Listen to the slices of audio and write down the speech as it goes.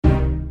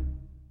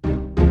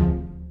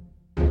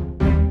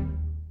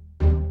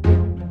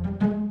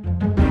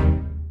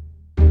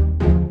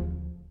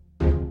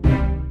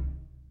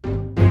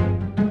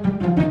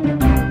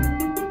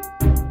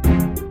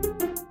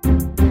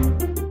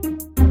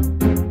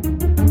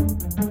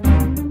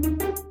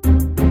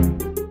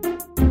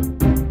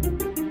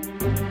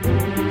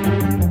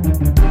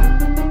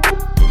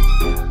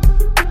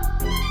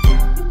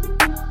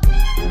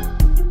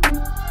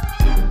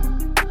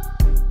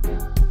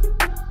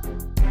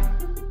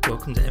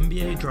Welcome to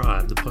NBA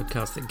Drive, the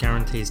podcast that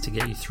guarantees to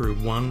get you through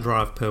one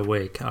drive per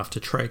week after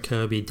Trey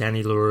Kirby,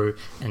 Danny Leroux,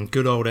 and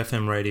good old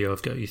FM radio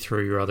have got you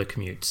through your other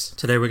commutes.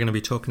 Today we're going to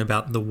be talking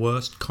about the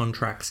worst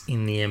contracts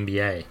in the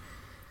NBA.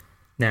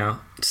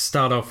 Now, to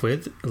start off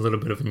with, a little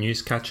bit of a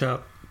news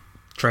catch-up.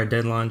 Trade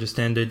deadline just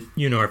ended.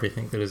 You know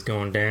everything that has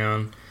gone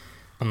down.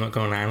 I'm not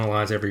going to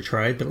analyse every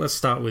trade, but let's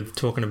start with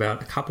talking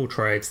about a couple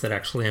trades that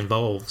actually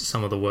involve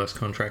some of the worst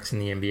contracts in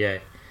the NBA.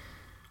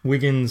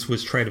 Wiggins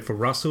was traded for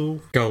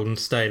Russell. Golden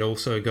State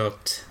also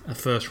got a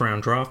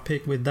first-round draft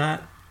pick with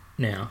that.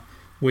 Now,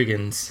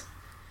 Wiggins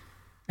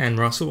and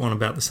Russell on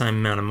about the same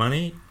amount of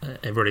money.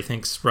 Everybody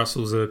thinks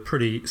Russell's a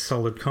pretty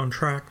solid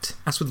contract.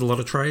 As with a lot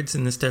of trades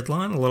in this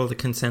deadline, a lot of the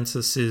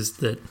consensus is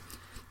that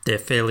they're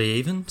fairly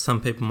even.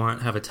 Some people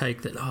might have a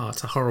take that,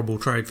 it's a horrible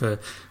trade for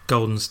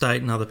Golden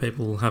State, and other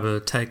people will have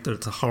a take that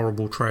it's a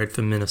horrible trade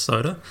for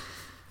Minnesota.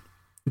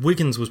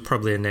 Wiggins was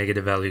probably a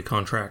negative value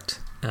contract.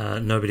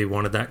 Nobody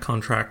wanted that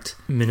contract.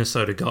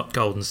 Minnesota got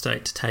Golden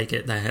State to take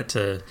it. They had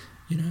to,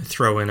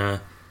 throw in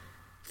a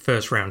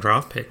first-round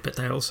draft pick, but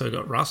they also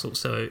got Russell.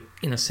 So,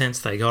 in a sense,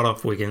 they got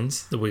off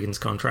Wiggins, the Wiggins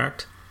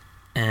contract,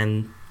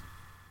 and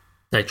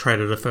they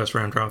traded a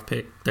first-round draft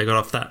pick. They got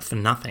off that for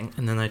nothing,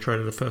 and then they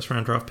traded a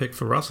first-round draft pick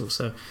for Russell.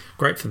 So,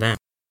 great for them.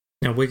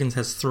 Now, Wiggins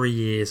has 3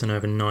 years and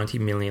over $90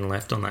 million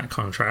left on that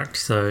contract,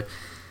 so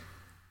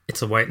it's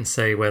a wait and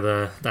see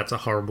whether that's a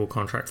horrible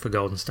contract for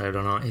Golden State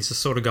or not. He's the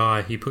sort of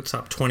guy who puts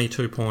up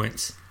 22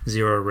 points,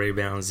 0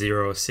 rebounds,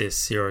 0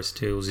 assists, 0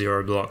 steals,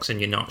 0 blocks,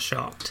 and you're not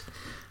shocked.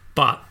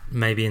 But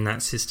maybe in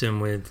that system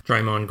with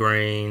Draymond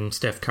Green,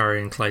 Steph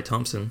Curry, and Klay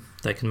Thompson,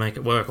 they can make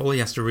it work. All he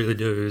has to really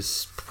do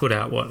is put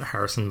out what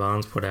Harrison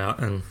Barnes put out,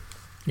 and,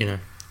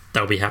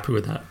 they'll be happy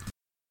with that.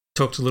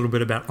 Talked a little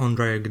bit about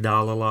Andre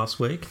Iguodala last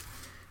week.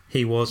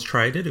 He was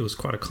traded. It was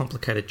quite a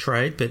complicated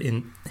trade, but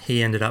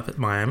he ended up at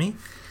Miami.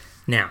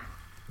 Now,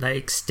 they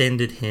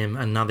extended him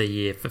another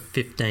year for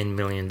 $15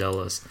 million.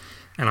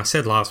 And I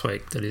said last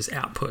week that his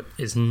output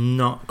is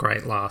not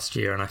great last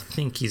year, and I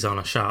think he's on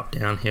a sharp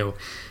downhill.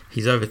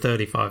 He's over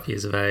 35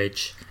 years of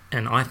age,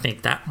 and I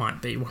think that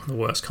might be one of the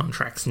worst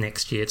contracts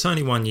next year. It's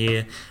only 1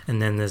 year,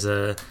 and then there's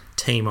a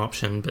team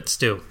option, but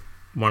still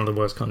one of the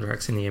worst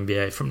contracts in the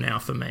NBA from now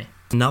for me.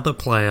 Another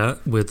player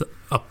with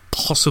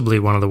possibly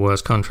one of the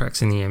worst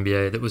contracts in the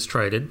NBA that was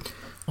traded,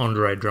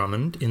 Andre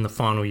Drummond, in the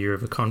final year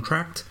of a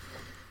contract,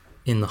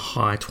 in the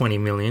high 20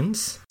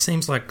 millions.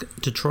 Seems like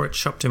Detroit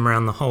shopped him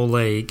around the whole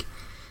league,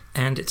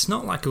 and it's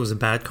not like it was a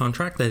bad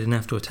contract. They didn't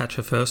have to attach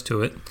a first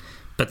to it,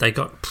 but they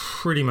got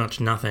pretty much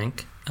nothing.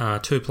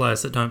 2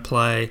 players that don't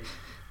play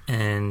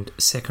and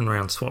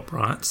second-round swap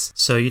rights.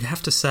 So you'd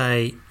have to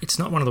say it's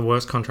not one of the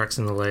worst contracts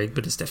in the league,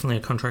 but it's definitely a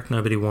contract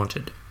nobody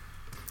wanted.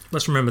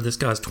 Let's remember this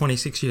guy's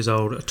 26 years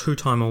old, a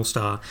 2-time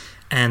All-Star,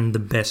 and the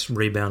best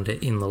rebounder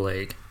in the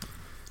league.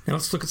 Now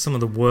let's look at some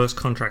of the worst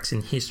contracts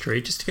in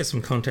history, just to get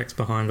some context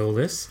behind all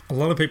this. A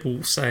lot of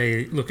people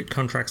say, look at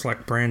contracts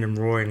like Brandon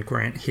Roy and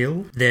Grant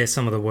Hill. They're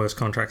some of the worst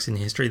contracts in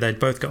history. They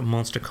both got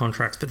monster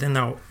contracts, but then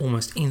they were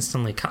almost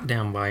instantly cut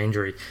down by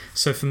injury.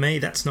 So for me,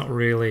 that's not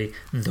really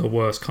the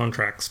worst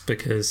contracts,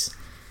 because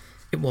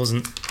it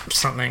wasn't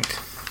something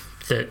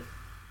that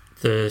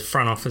the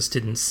front office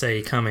didn't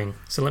see coming.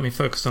 So let me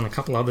focus on a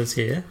couple others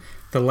here.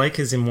 The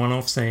Lakers in one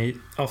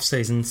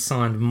off-season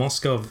signed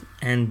Moskov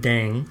and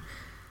Deng,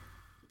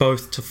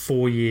 both to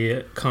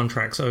 4-year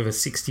contracts over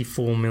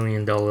 $64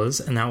 million,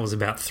 and that was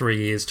about 3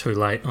 years too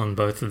late on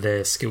both of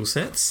their skill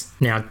sets.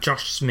 Now,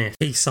 Josh Smith,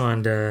 he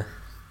signed a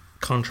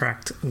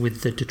contract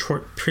with the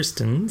Detroit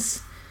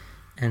Pistons,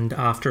 and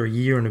after a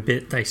year and a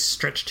bit, they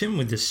stretched him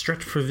with the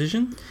stretch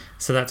provision.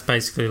 So that's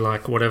basically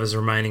like whatever's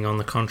remaining on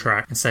the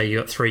contract, and say you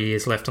got 3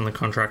 years left on the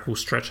contract, we'll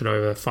stretch it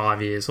over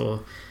 5 years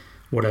or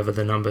whatever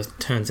the number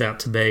turns out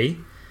to be.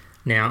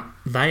 Now,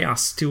 they are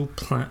still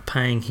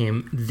paying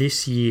him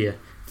this year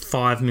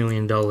 $5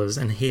 million,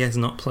 and he has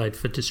not played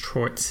for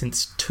Detroit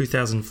since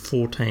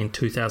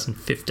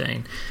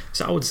 2014-2015.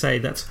 So I would say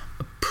that's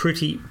a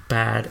pretty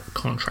bad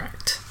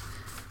contract.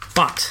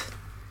 But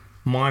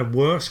my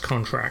worst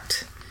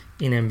contract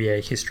in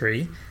NBA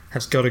history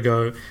has got to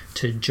go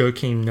to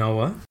Joakim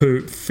Noah,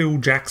 who Phil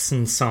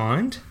Jackson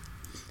signed.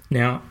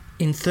 Now,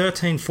 in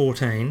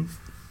 13-14,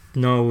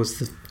 Noah was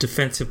the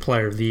Defensive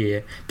Player of the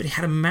Year, but he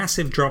had a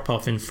massive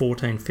drop-off in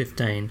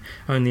 14-15,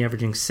 only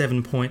averaging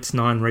 7 points,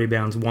 9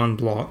 rebounds, 1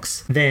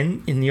 blocks.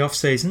 Then, in the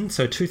off-season,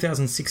 so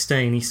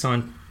 2016,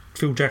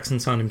 Phil Jackson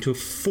signed him to a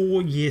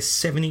 4-year,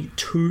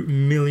 $72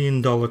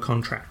 million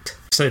contract.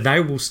 So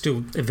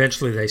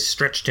eventually they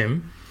stretched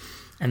him,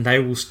 and they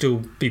will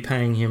still be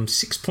paying him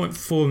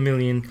 $6.4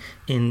 million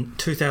in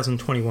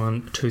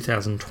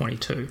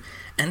 2021-2022.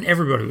 And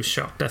everybody was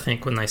shocked, I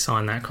think, when they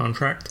signed that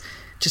contract.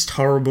 Just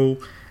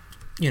horrible.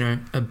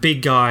 A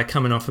big guy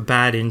coming off a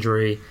bad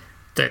injury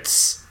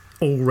that's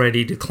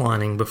already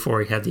declining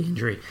before he had the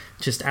injury.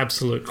 Just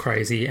absolute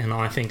crazy, and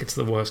I think it's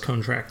the worst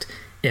contract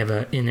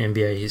ever in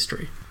NBA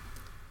history.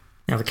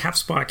 Now, the cap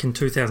spike in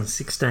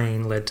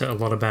 2016 led to a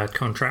lot of bad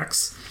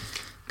contracts.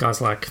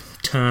 Guys like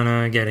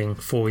Turner getting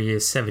 4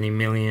 years, $70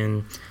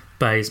 million,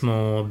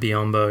 Bazemore,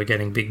 Biombo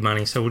getting big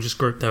money, so we'll just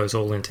group those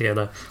all in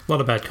together. A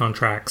lot of bad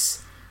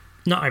contracts.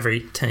 Not every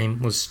team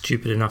was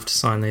stupid enough to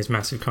sign these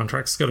massive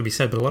contracts, it's got to be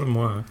said, but a lot of them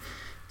were.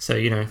 So,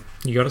 you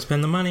got to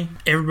spend the money.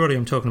 Everybody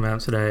I'm talking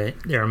about today,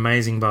 they're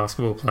amazing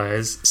basketball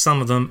players.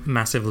 Some of them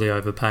massively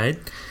overpaid,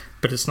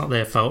 but it's not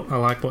their fault. I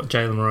like what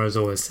Jalen Rose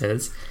always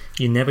says.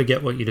 You never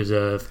get what you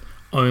deserve,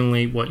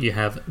 only what you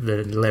have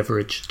the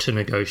leverage to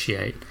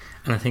negotiate.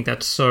 And I think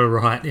that's so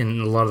right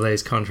in a lot of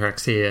these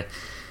contracts here.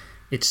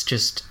 It's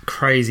just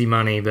crazy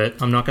money,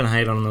 but I'm not going to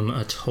hate on them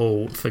at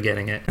all for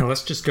getting it. Now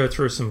let's just go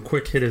through some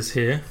quick hitters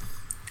here.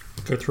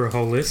 Go through a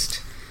whole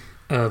list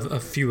of a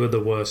few of the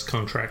worst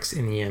contracts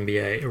in the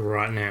NBA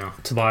right now.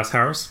 Tobias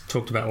Harris,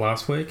 talked about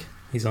last week.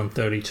 He's on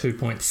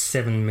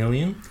 $32.7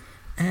 million.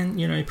 And,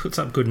 he puts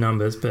up good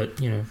numbers, but,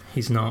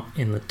 he's not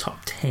in the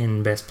top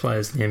 10 best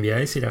players in the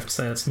NBA, so you'd have to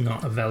say it's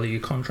not a value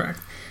contract.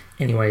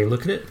 Anyway, you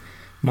look at it.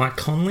 Mike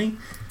Conley,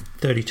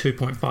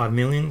 $32.5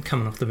 million,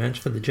 coming off the bench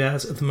for the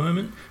Jazz at the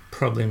moment.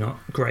 Probably not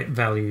great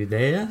value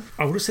there.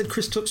 I would have said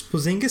Kristaps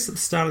Porzingis at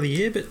the start of the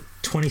year, but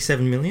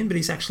 $27 million, but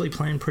he's actually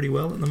playing pretty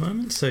well at the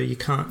moment, so you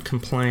can't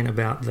complain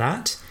about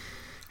that.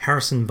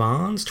 Harrison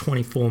Barnes,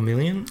 $24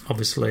 million.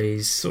 Obviously,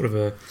 he's sort of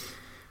a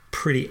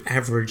pretty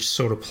average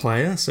sort of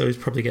player, so he's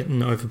probably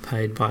getting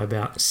overpaid by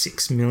about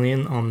 $6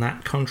 million on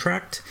that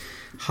contract.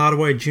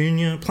 Hardaway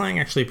Jr. playing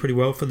actually pretty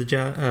well for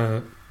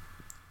the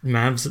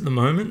Mavs at the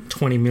moment,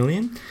 $20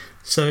 million.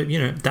 So,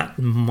 that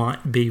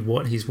might be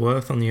what he's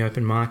worth on the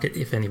open market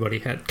if anybody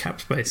had cap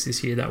space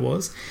this year, that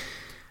was.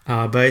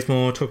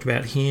 Bazemore, talked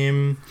about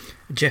him.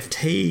 Jeff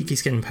Teague,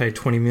 he's getting paid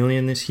 $20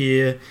 million this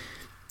year,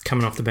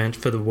 coming off the bench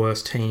for the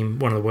worst team,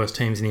 one of the worst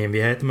teams in the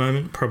NBA at the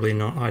moment, probably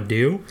not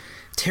ideal.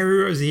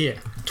 Terry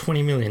Rozier,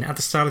 $20 million. At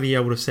the start of the year,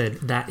 I would have said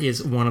that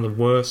is one of the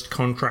worst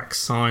contracts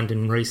signed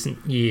in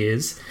recent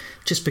years,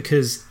 just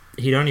because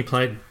he'd only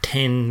played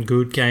 10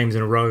 good games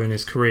in a row in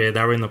his career.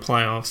 They were in the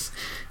playoffs,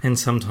 and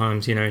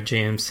sometimes,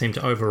 GMs seem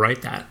to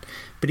overrate that.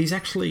 But he's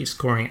actually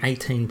scoring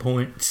 18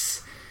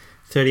 points,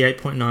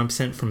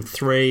 38.9% from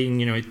three,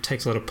 and, he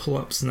takes a lot of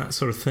pull-ups and that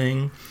sort of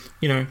thing.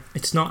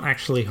 It's not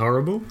actually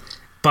horrible,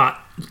 but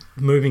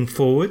moving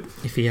forward,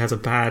 if he has a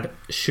bad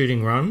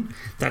shooting run,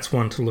 that's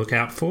one to look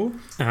out for.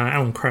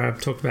 Alan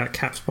Crabb talked about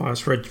cap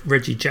spice.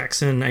 Reggie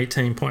Jackson,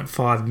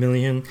 $18.5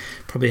 million.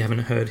 Probably haven't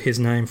heard his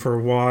name for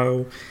a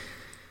while.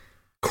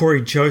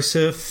 Corey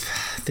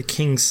Joseph, the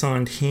Kings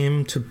signed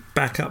him to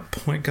backup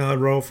point guard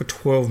role for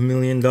 $12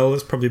 million.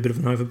 Probably a bit of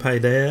an overpay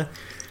there.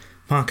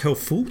 Markelle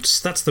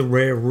Fultz, that's the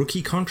rare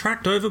rookie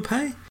contract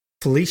overpay.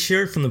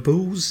 Felicio from the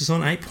Bulls is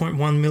on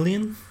 $8.1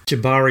 million.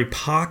 Jabari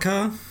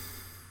Parker,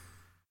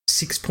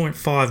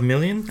 $6.5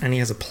 million, and he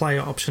has a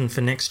player option for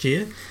next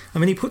year. I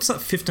mean, he puts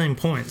up 15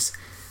 points,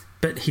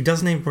 but he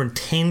doesn't even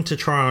pretend to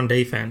try on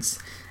defense,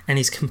 and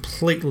he's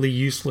completely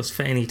useless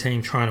for any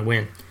team trying to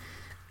win.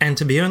 And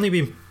to be only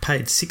being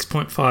paid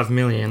 $6.5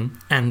 million,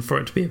 and for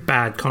it to be a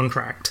bad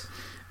contract,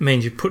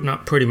 means you're putting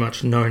up pretty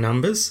much no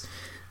numbers.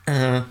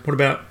 What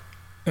about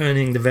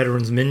earning the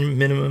veterans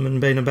minimum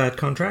and being a bad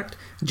contract?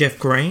 Jeff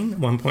Green,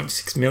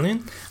 $1.6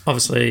 million.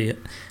 Obviously,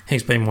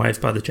 he's been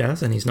waived by the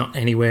Jazz, and he's not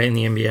anywhere in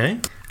the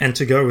NBA. And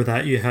to go with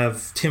that, you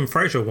have Tim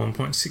Frazier,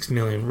 $1.6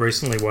 million,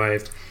 recently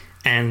waived,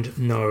 and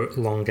no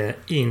longer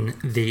in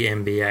the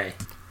NBA.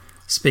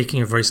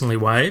 Speaking of recently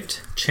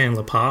waived,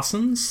 Chandler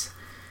Parsons,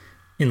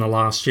 in the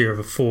last year of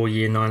a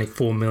 4-year,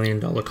 $94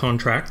 million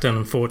contract, and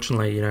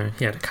unfortunately,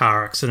 he had a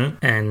car accident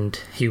and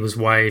he was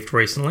waived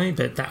recently,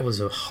 but that was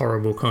a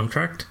horrible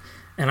contract.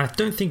 And I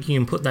don't think you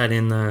can put that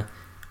in the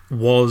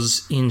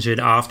was injured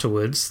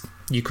afterwards.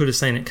 You could have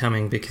seen it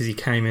coming because he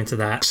came into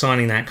that,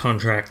 signing that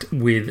contract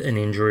with an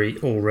injury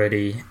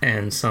already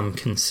and some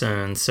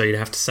concerns. So you'd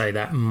have to say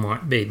that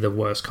might be the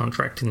worst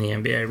contract in the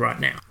NBA right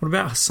now. What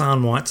about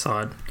Hassan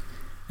Whiteside?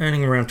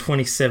 Earning around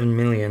 $27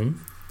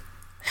 million.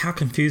 How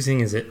confusing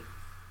is it?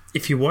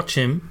 If you watch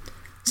him,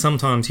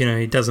 sometimes,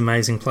 he does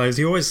amazing plays.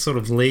 He always sort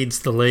of leads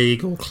the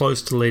league or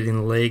close to leading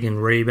the league in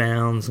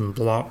rebounds and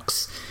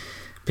blocks.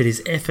 But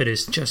his effort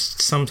is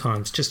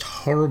sometimes just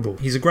horrible.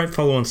 He's a great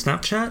follow on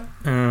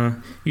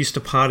Snapchat. Used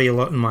to party a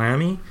lot in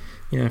Miami.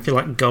 If you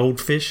like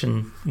goldfish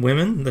and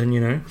women,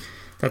 then,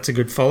 that's a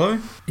good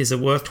follow. Is it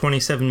worth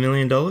 $27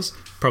 million?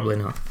 Probably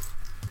not.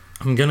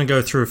 I'm going to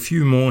go through a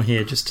few more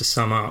here just to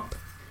sum up.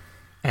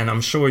 And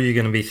I'm sure you're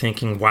going to be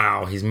thinking,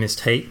 wow, he's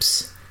missed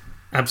heaps.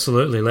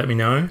 Absolutely, let me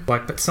know.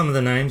 But some of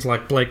the names,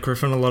 like Blake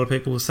Griffin, a lot of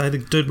people will say the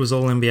dude was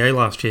all NBA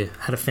last year,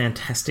 had a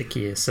fantastic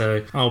year.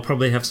 So I'll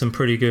probably have some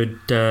pretty good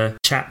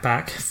chat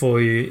back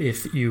for you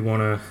if you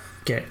want to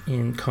get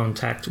in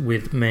contact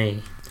with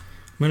me.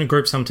 I'm going to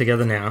group some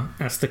together now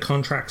as the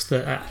contracts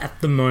that are at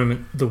the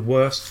moment the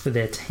worst for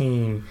their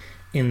team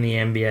in the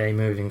NBA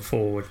moving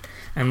forward.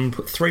 And I'm going to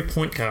put 3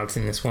 point guards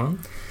in this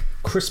one.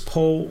 Chris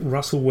Paul,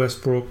 Russell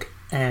Westbrook,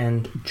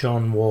 and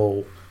John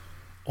Wall.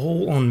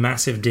 All on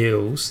massive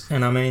deals,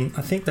 and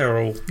I think they're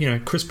all,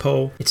 Chris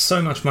Paul, it's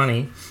so much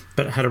money,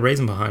 but it had a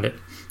reason behind it.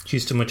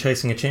 Houston were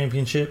chasing a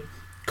championship,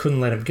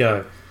 couldn't let him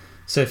go.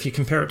 So if you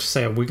compare it to,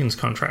 say, a Wiggins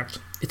contract,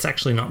 it's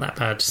actually not that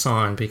bad to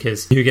sign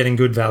because you're getting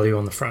good value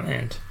on the front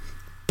end.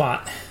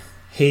 But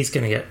he's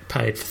going to get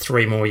paid for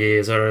 3 more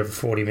years at over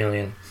 $40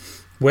 million.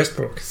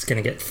 Westbrook is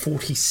going to get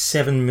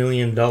 $47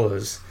 million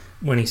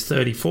when he's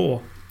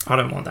 34. I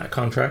don't want that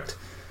contract.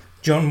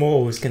 John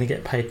Wall is going to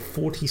get paid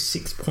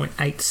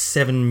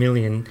 $46.87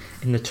 million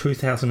in the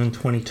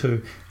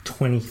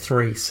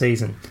 2022-23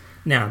 season.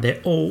 Now,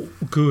 they're all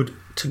good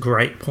to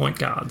great point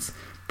guards,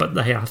 but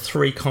they are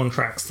 3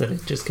 contracts that are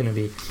just going to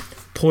be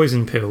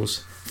poison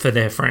pills for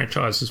their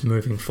franchises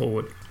moving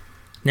forward.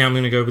 Now I'm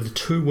going to go with the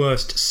 2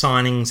 worst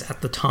signings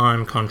at the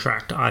time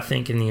contract, I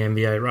think, in the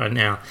NBA right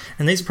now.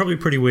 And these are probably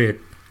pretty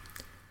weird.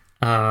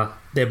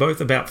 They're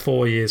both about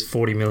 4 years,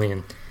 $40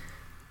 million.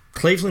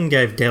 Cleveland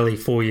gave Delly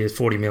 4 years,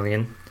 $40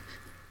 million.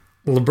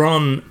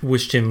 LeBron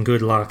wished him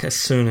good luck as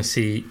soon as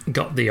he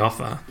got the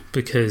offer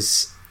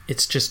because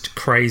it's just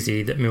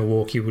crazy that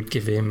Milwaukee would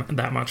give him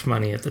that much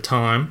money at the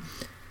time.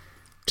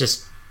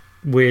 Just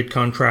weird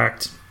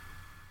contract.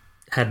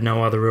 Had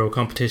no other real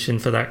competition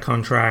for that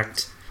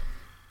contract.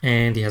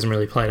 And he hasn't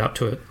really played up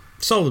to it.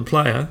 Solid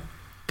player,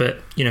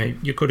 but,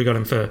 you could have got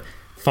him for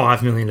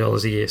 $5 million a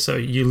year. So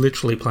you're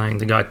literally playing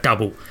the guy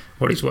double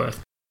what he's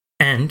worth.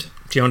 And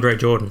DeAndre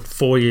Jordan,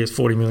 4 years,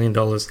 $40 million,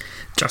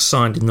 just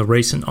signed in the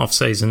recent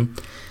offseason.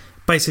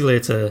 Basically,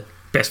 it's a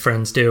best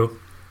friends deal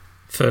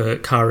for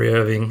Kyrie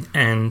Irving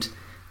and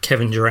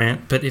Kevin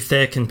Durant. But if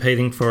they're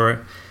competing for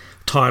a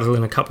title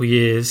in a couple of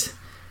years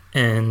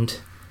and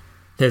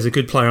there's a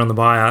good player on the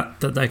buyout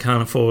that they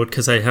can't afford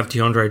because they have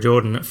DeAndre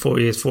Jordan at 4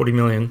 years, $40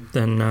 million,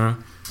 then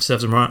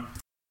serves them right.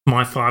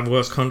 My 5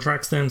 worst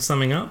contracts then,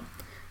 summing up.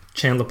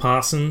 Chandler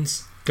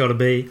Parsons, got to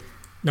be.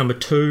 Number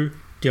 2,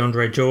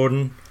 DeAndre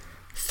Jordan.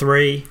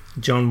 3,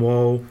 John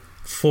Wall.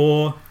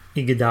 4,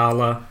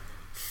 Iguodala.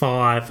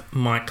 5,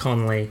 Mike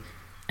Conley.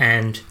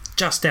 And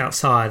just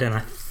outside, and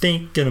I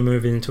think going to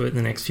move into it in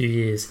the next few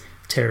years,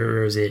 Terry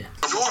Rozier.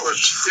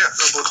 Yeah,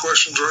 no more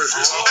questions, right? It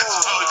just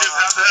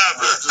have to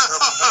happen.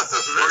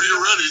 Are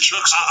you ready,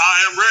 Chuck?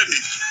 I am ready.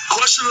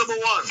 Question number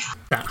 1.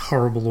 That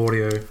horrible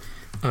audio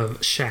of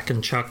Shaq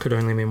and Chuck could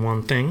only mean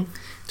one thing.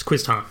 It's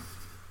quiz time.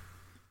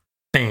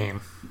 Bam.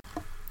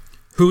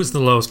 Who is the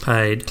lowest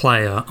paid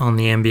player on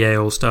the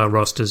NBA All-Star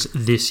rosters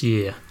this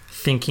year?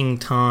 Thinking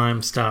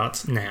time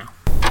starts now.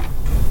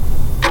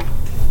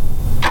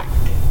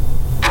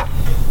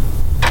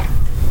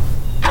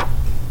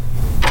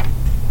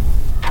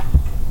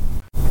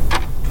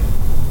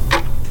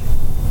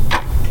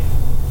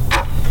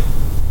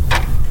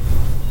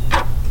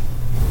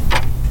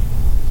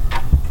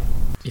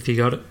 If you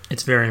got it,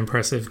 it's very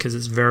impressive because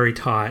it's very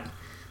tight.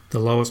 The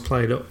lowest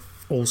paid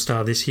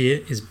All-Star this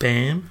year is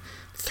Bam,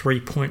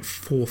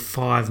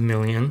 $3.45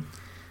 million,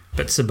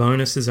 but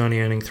Sabonis is only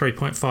earning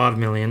 $3.5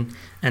 million,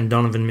 and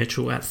Donovan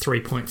Mitchell at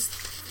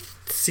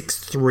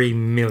 $3.63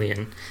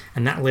 million.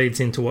 And that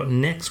leads into what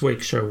next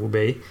week's show will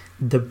be,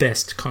 the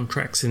best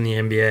contracts in the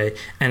NBA.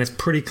 And it's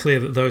pretty clear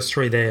that those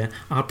 3 there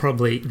are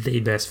probably the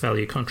best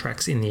value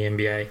contracts in the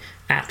NBA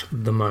at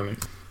the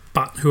moment.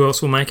 But who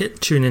else will make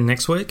it? Tune in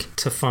next week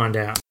to find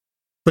out.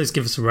 Please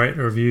give us a rate,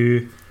 a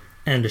review,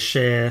 and a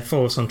share.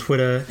 Follow us on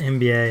Twitter,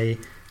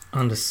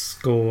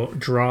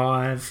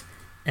 NBA_drive,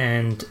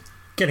 and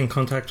get in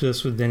contact with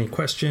us with any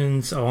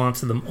questions. I'll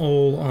answer them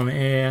all on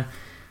air.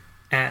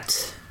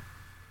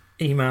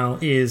 Email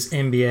is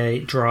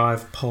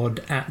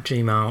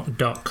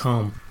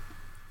nbadrivepod@gmail.com.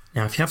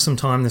 Now, if you have some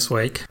time this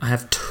week, I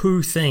have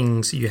 2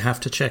 things you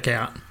have to check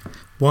out.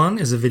 One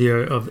is a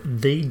video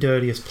of the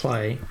dirtiest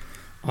play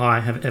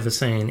I have ever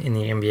seen in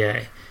the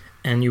NBA.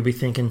 And you'll be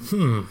thinking,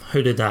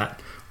 who did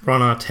that? Ron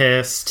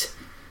Artest,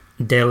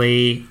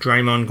 Delly,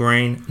 Draymond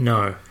Green?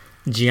 No.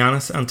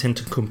 Giannis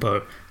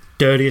Antetokounmpo.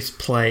 Dirtiest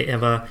play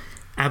ever.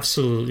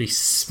 Absolutely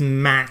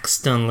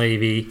smacks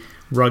Dunleavy,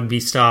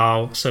 rugby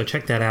style. So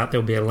check that out.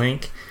 There'll be a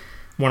link.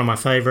 One of my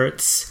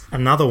favourites.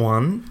 Another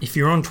one, if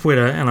you're on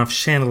Twitter, and I've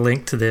shared a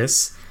link to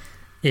this,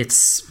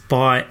 it's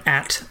by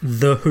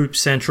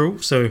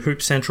 @TheHoopCentral. So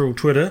Hoop Central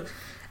Twitter.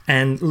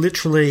 And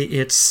literally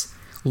it's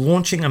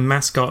launching a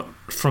mascot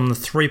from the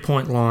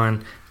 3-point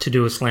line to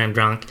do a slam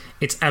dunk.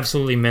 It's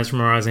absolutely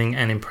mesmerizing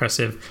and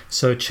impressive,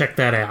 so check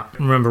that out.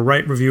 Remember,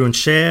 rate, review, and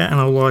share, and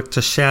I'd like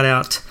to shout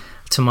out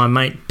to my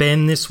mate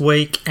Ben this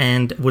week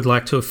and would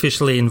like to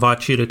officially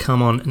invite you to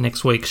come on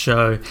next week's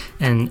show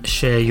and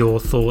share your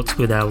thoughts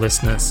with our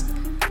listeners.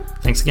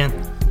 Thanks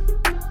again.